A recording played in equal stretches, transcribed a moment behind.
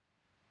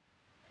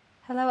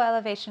Hello,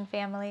 Elevation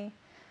family.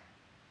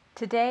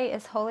 Today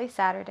is Holy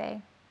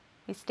Saturday.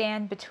 We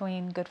stand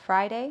between Good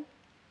Friday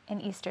and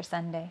Easter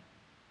Sunday.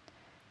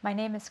 My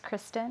name is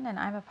Kristen, and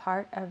I'm a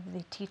part of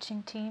the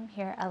teaching team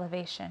here at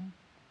Elevation.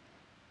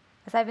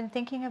 As I've been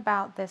thinking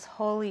about this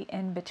holy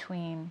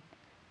in-between,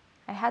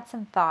 I had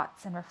some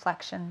thoughts and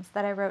reflections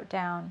that I wrote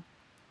down.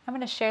 I'm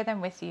going to share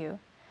them with you,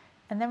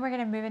 and then we're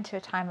going to move into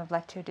a time of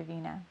Lectio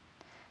Divina.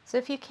 So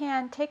if you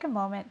can, take a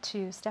moment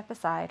to step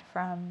aside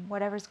from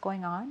whatever's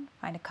going on,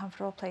 find a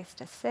comfortable place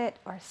to sit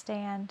or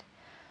stand,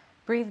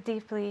 breathe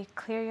deeply,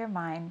 clear your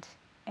mind,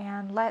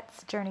 and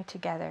let's journey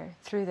together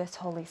through this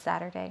Holy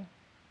Saturday.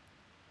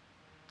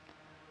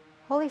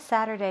 Holy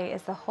Saturday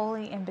is the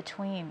holy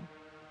in-between.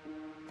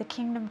 The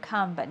kingdom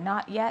come, but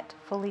not yet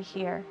fully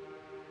here.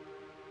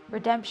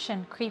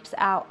 Redemption creeps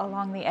out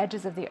along the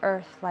edges of the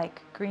earth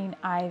like green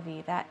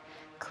ivy that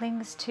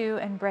clings to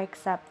and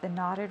breaks up the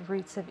knotted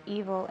roots of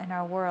evil in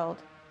our world.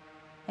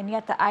 And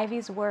yet the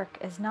ivy's work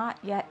is not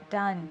yet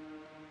done.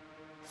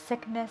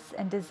 Sickness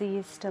and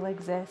disease still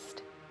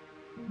exist.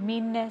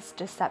 Meanness,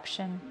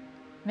 deception,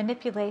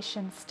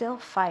 manipulation still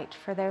fight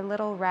for their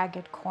little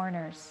ragged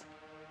corners.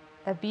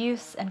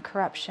 Abuse and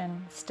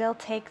corruption still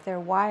take their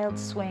wild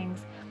swings,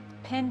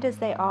 pinned as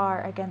they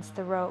are against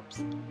the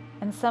ropes,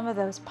 and some of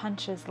those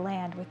punches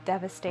land with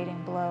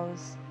devastating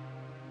blows.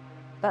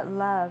 But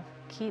love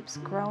keeps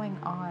growing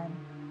on.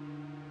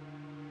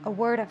 A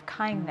word of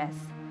kindness,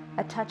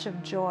 a touch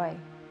of joy,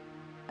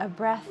 a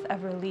breath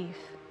of relief.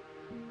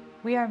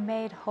 We are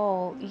made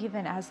whole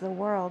even as the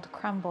world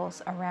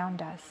crumbles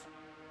around us.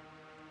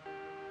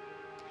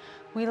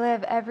 We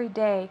live every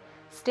day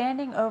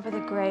standing over the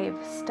grave,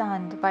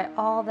 stunned by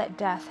all that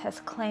death has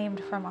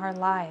claimed from our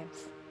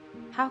lives.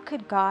 How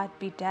could God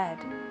be dead?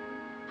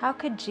 How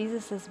could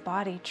Jesus'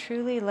 body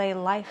truly lay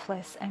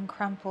lifeless and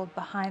crumpled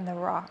behind the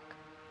rock?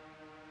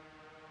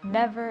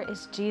 Never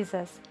is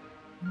Jesus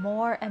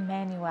more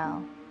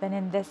Emmanuel than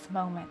in this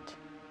moment.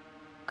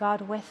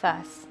 God with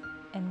us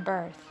in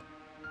birth.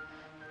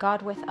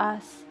 God with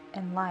us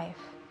in life.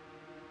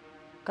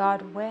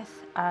 God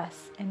with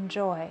us in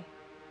joy.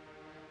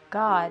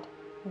 God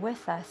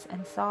with us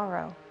in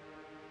sorrow.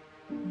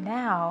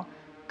 Now,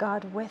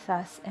 God with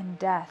us in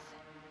death.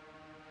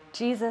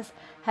 Jesus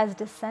has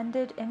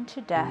descended into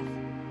death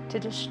to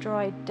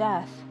destroy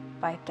death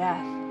by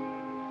death.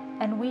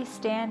 And we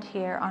stand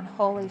here on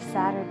Holy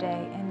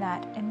Saturday in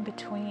that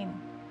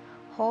in-between,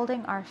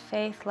 holding our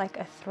faith like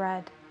a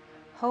thread,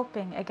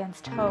 hoping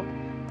against hope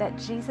that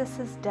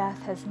Jesus'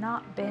 death has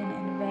not been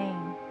in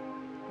vain,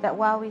 that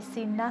while we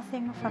see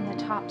nothing from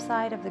the top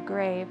side of the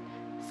grave,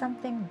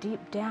 something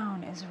deep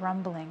down is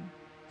rumbling.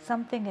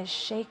 Something is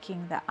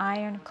shaking the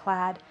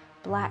ironclad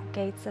black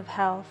gates of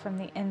hell from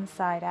the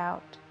inside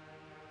out.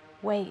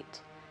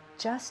 Wait,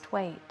 just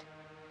wait.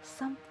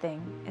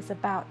 Something is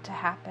about to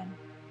happen.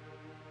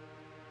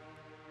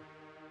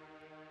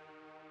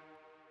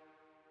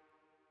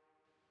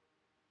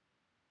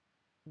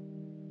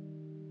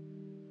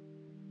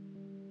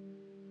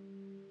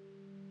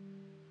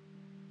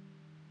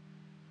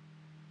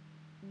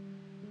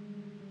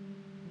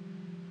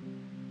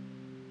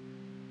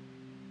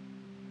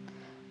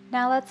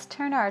 Now let's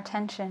turn our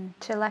attention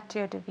to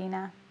Lectio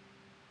Divina.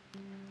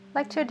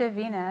 Lectio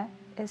Divina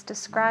is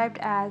described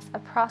as a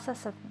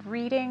process of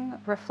reading,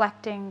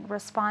 reflecting,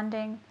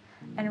 responding,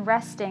 and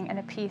resting in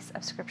a piece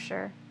of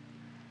Scripture.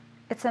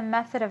 It's a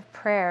method of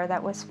prayer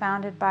that was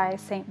founded by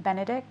Saint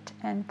Benedict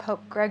and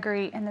Pope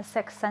Gregory in the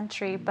 6th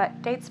century,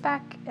 but dates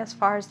back as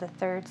far as the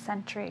 3rd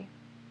century.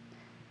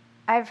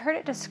 I've heard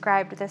it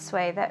described this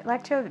way, that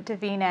Lectio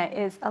Divina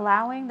is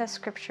allowing the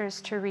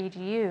Scriptures to read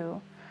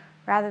you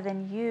rather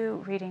than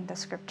you reading the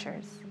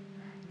Scriptures.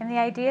 And the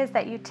idea is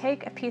that you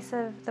take a piece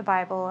of the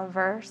Bible, a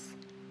verse,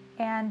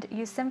 and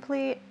you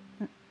simply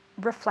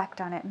reflect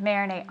on it,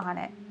 marinate on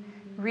it,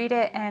 read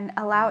it and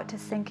allow it to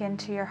sink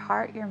into your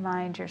heart, your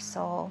mind, your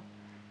soul,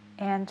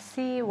 and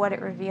see what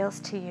it reveals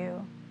to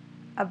you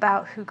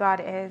about who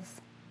God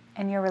is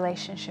and your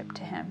relationship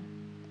to Him.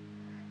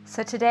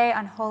 So today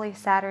on Holy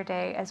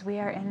Saturday, as we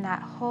are in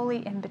that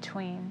holy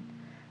in-between,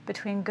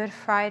 between Good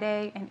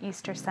Friday and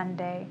Easter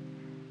Sunday,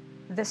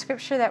 the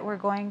scripture that we're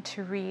going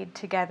to read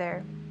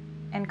together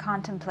and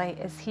contemplate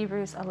is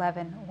Hebrews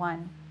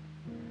 11:1.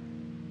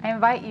 I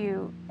invite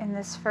you in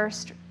this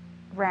first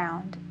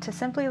round to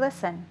simply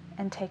listen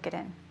and take it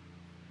in.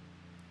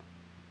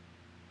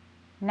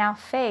 Now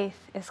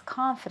faith is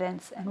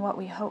confidence in what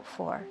we hope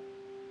for,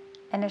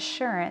 and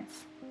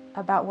assurance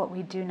about what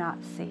we do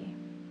not see.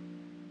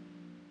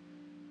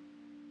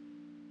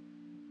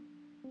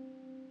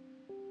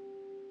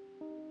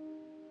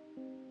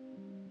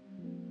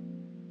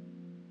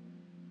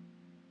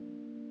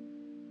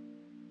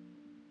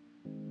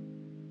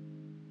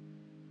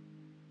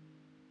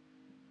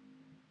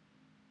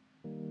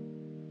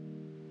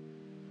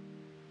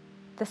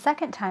 The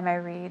second time I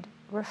read,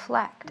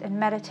 reflect and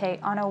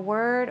meditate on a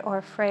word or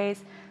a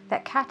phrase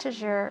that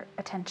catches your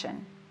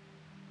attention.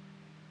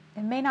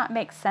 It may not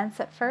make sense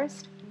at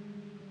first.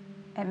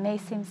 It may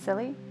seem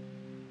silly,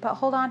 but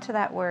hold on to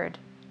that word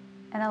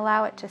and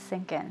allow it to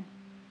sink in.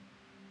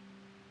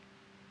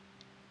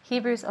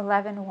 Hebrews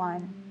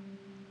 11:1.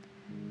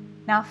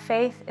 Now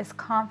faith is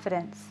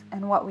confidence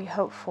in what we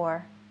hope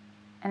for,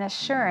 and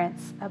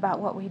assurance about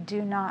what we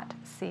do not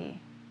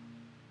see.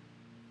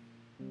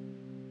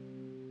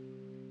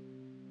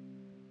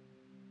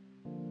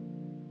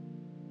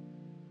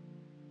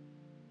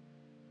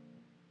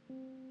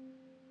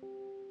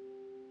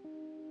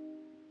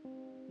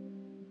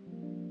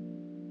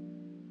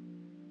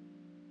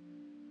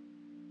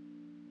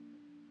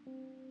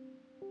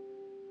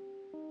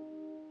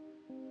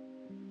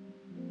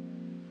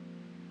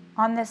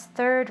 On this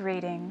third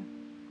reading,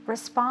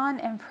 respond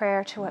in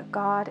prayer to what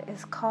God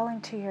is calling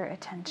to your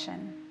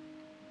attention.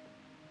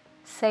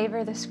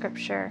 Savor the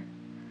scripture.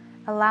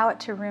 Allow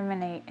it to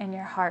ruminate in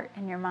your heart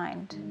and your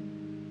mind.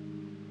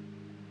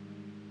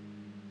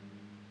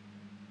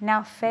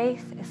 Now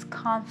faith is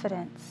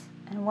confidence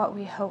in what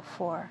we hope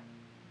for,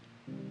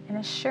 and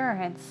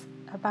assurance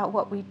about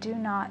what we do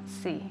not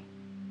see.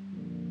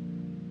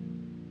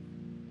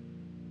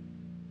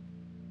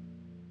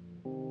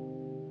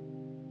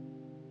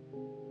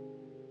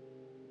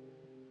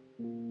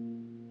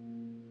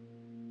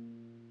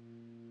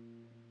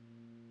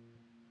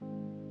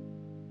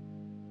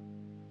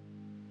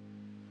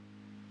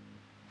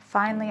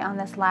 Finally, on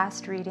this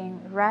last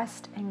reading,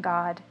 rest in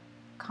God,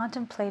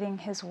 contemplating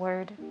His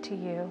word to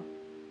you,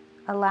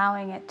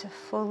 allowing it to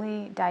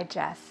fully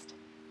digest.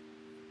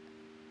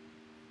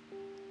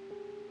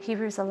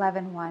 Hebrews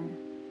 11:1.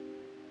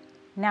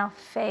 Now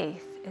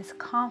faith is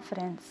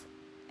confidence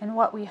in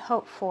what we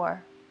hope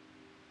for,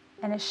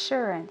 and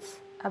assurance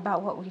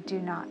about what we do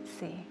not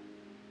see.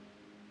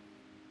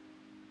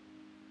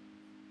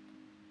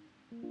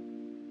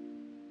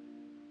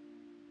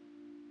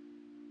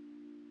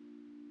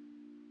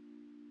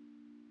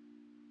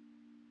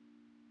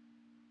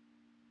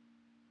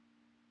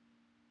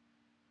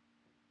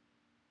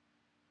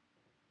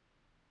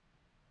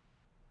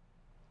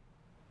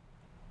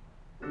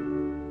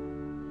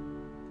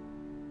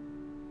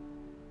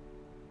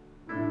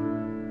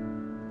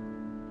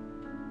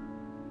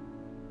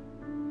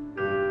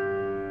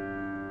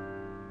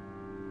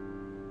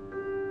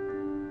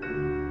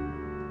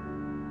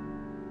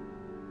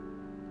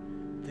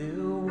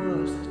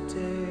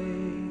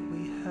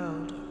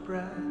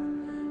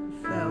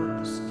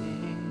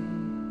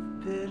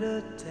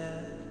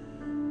 Death,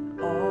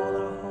 all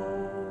our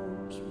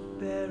hopes were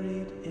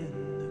buried in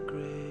the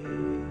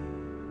grave.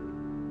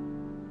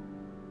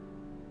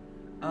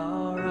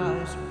 Our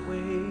eyes were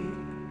weak,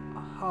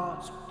 our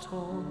hearts were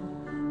torn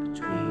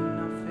between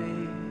our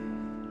faith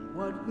and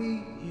what we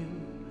knew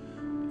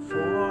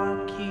before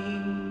our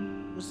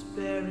King was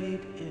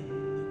buried in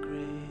the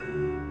grave.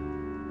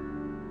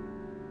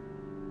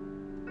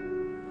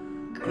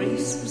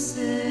 Grace was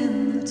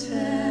in the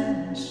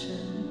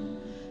tension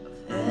of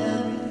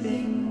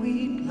everything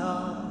we'd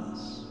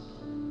lost,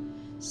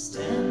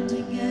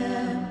 standing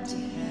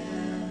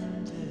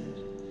empty-handed,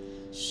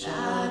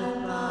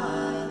 shattered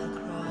by the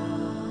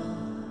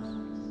cross.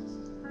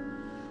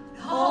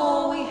 And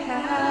all we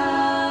had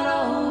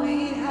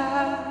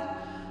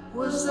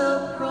was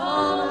a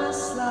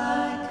promise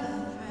like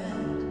a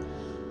thread,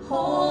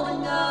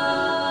 holding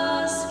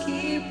us,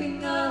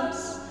 keeping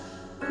us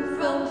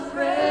from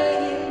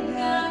fraying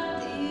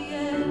at the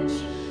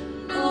edge.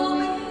 No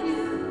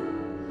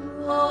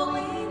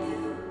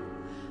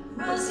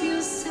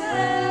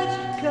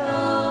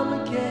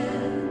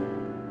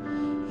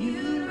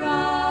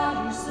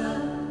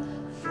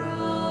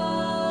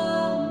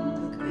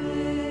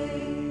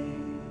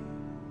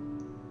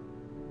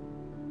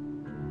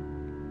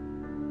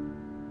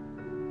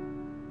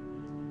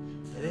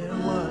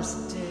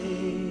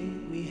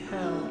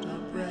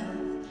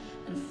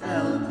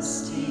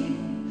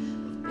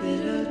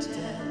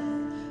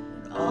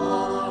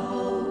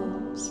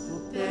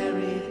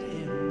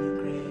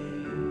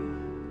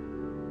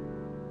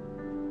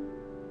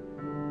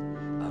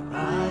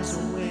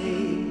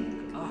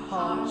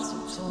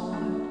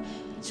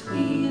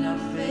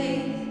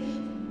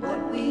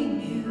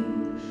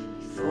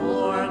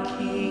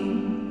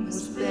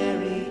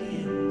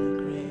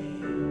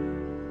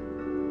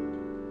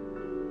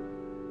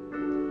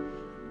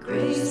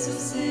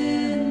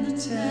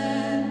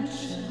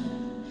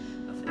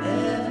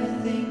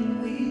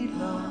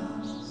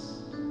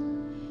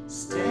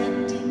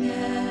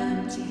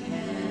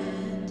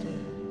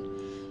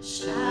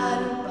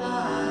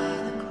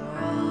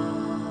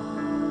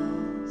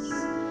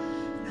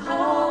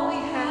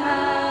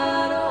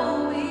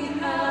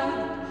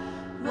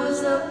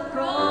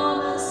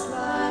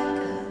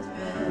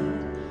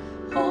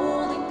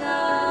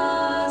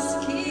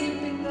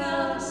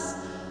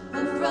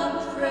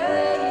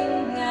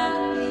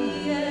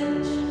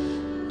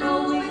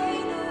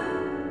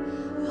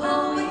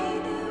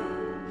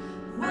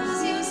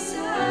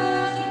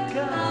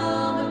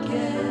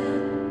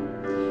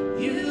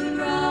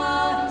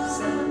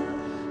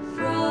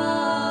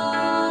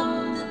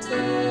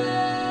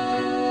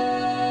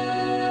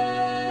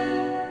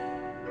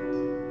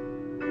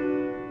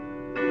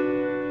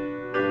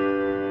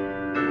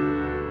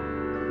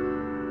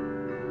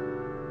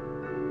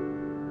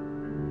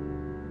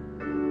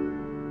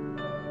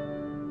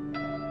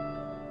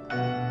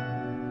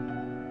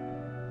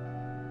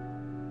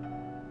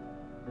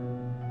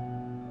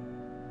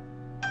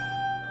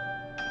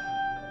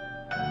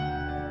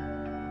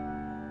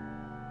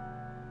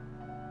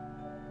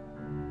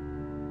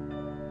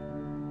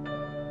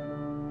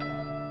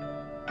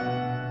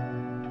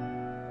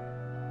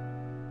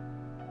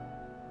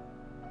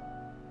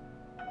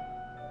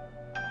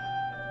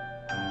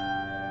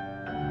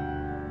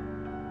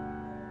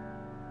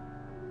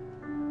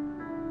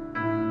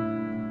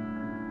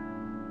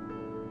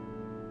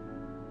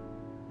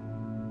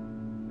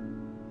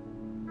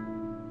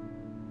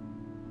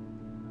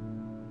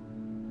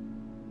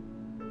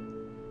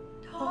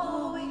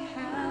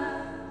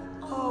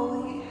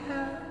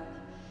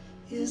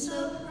is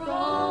a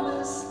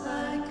promise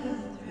like a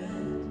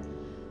thread,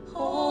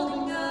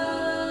 holding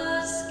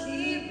us,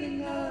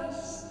 keeping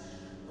us,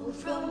 oh,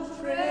 from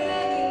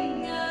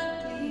fraying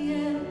at the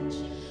edge.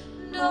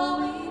 And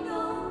all we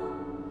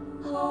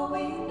know, all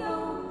we